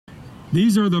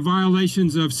These are the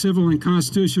violations of civil and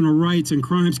constitutional rights and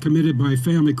crimes committed by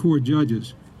family court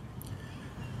judges.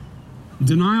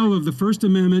 Denial of the First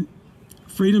Amendment,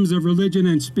 freedoms of religion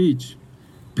and speech.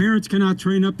 Parents cannot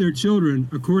train up their children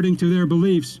according to their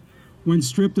beliefs when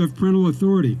stripped of parental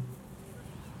authority.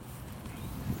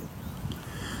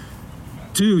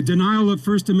 2, denial of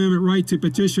First Amendment right to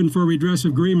petition for redress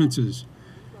of grievances.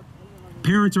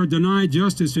 Parents are denied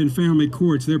justice in family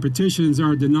courts. Their petitions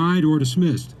are denied or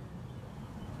dismissed.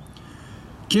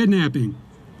 Kidnapping.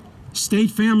 State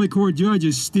family court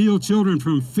judges steal children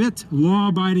from fit,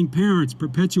 law-abiding parents,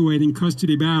 perpetuating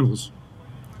custody battles.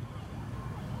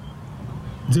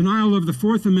 Denial of the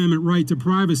Fourth Amendment right to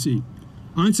privacy.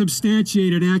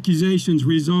 Unsubstantiated accusations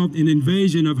result in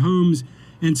invasion of homes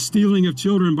and stealing of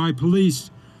children by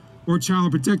police or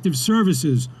child protective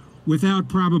services without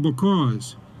probable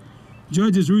cause.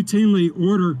 Judges routinely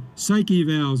order psych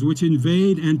evals which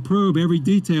invade and probe every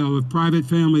detail of private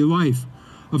family life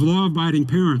of law-abiding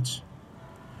parents.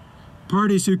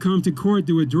 Parties who come to court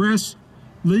to address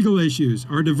legal issues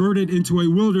are diverted into a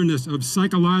wilderness of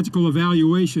psychological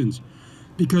evaluations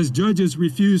because judges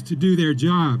refuse to do their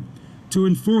job, to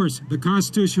enforce the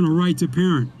constitutional right to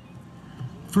parent,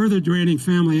 further draining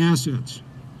family assets.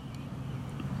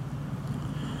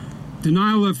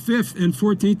 Denial of Fifth and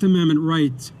 14th Amendment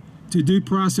rights to due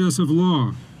process of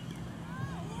law.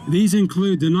 These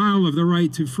include denial of the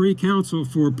right to free counsel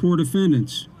for poor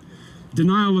defendants,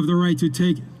 denial of the right to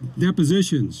take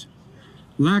depositions,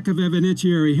 lack of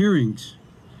evidentiary hearings,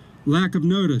 lack of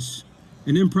notice,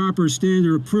 an improper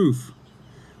standard of proof,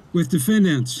 with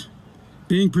defendants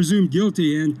being presumed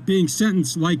guilty and being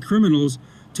sentenced like criminals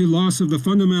to loss of the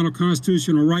fundamental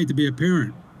constitutional right to be a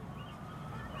parent.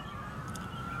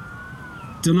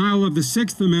 Denial of the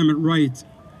Sixth Amendment right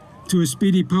to a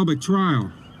speedy public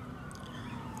trial.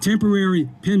 Temporary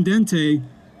pendente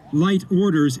light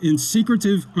orders in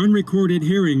secretive, unrecorded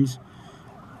hearings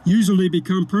usually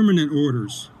become permanent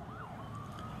orders.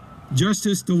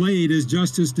 Justice delayed is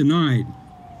justice denied.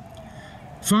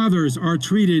 Fathers are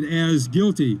treated as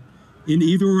guilty in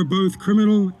either or both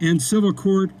criminal and civil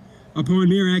court upon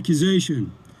mere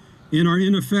accusation, and are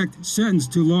in effect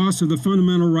sentenced to loss of the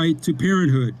fundamental right to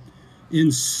parenthood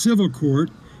in civil court,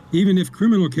 even if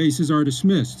criminal cases are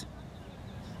dismissed.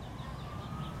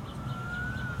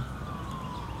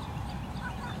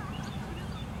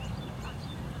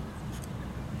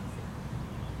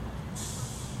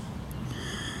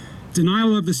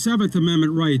 Denial of the Seventh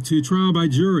Amendment right to trial by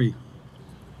jury.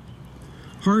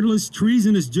 Heartless,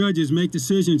 treasonous judges make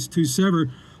decisions to sever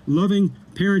loving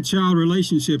parent-child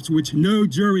relationships which no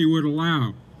jury would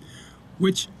allow,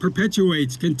 which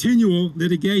perpetuates continual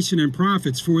litigation and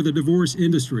profits for the divorce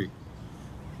industry.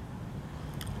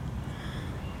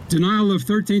 Denial of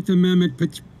 13th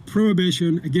Amendment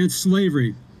prohibition against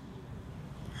slavery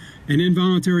and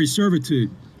involuntary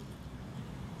servitude.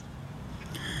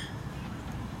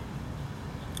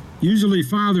 Usually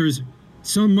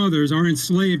some mothers are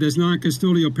enslaved as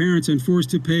non-custodial parents and forced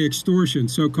to pay extortion,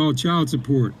 so-called child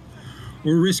support,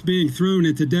 or risk being thrown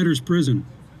into debtor's prison.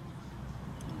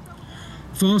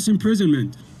 False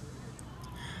imprisonment.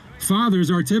 Fathers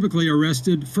are typically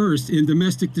arrested first in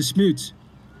domestic disputes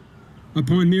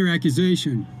upon mere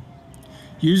accusation.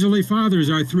 Usually fathers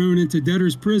are thrown into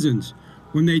debtor's prisons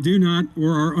when they do not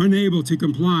or are unable to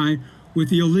comply with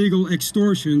the illegal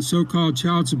extortion, so-called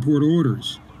child support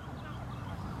orders.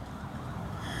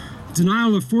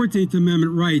 Denial of 14th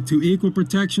Amendment right to equal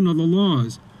protection of the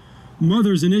laws.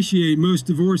 Mothers initiate most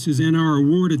divorces and are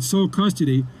awarded sole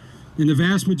custody in the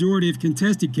vast majority of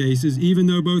contested cases, even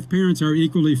though both parents are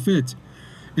equally fit,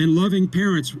 and loving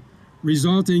parents,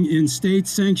 resulting in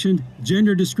state-sanctioned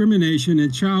gender discrimination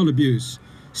and child abuse,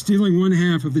 stealing one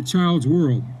half of the child's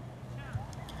world.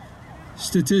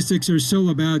 Statistics are still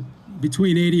about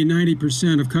between 80 and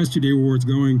 90% of custody awards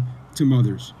going to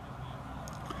mothers.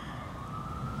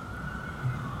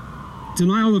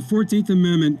 Denial of 14th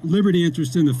Amendment liberty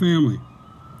interest in the family.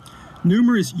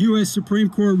 Numerous U.S. Supreme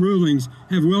Court rulings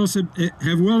have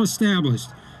well established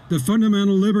the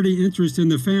fundamental liberty interest in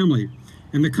the family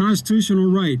and the constitutional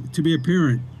right to be a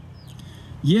parent.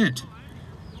 Yet,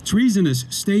 treasonous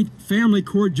state family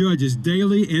court judges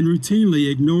daily and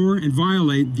routinely ignore and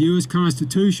violate the U.S.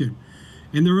 Constitution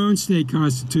and their own state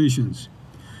constitutions,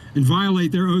 and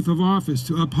violate their oath of office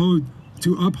to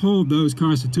uphold those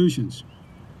constitutions.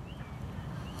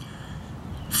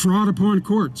 Fraud upon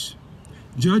courts.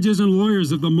 Judges and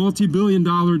lawyers of the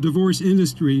multi-billion-dollar divorce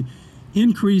industry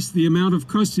increase the amount of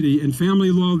custody and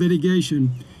family law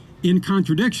litigation in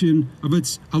contradiction of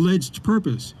its alleged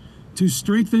purpose to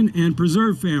strengthen and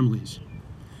preserve families.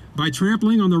 by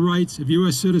trampling on the rights of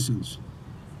U.S. citizens.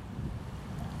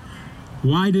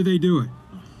 Why do they do it?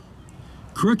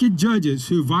 Crooked judges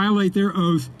who violate their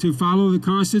oath to follow the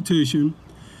Constitution,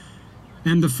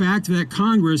 and the fact that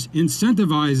Congress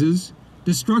incentivizes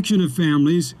destruction of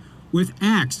families with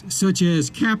acts such as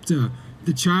CAPTA,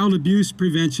 the Child Abuse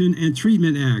Prevention and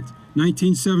Treatment Act,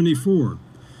 1974,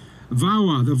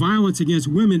 VAWA, the Violence Against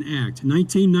Women Act,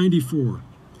 1994,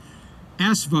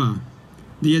 ASFA,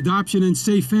 the Adoption and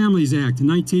Safe Families Act,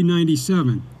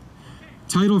 1997,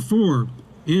 Title IV,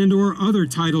 and/or other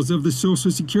titles of the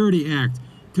Social Security Act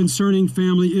concerning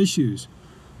family issues,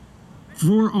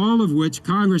 for all of which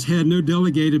Congress had no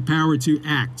delegated power to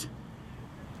act.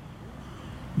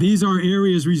 These are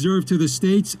areas reserved to the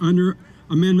states under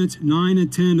Amendments 9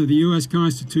 and 10 of the U.S.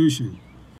 Constitution.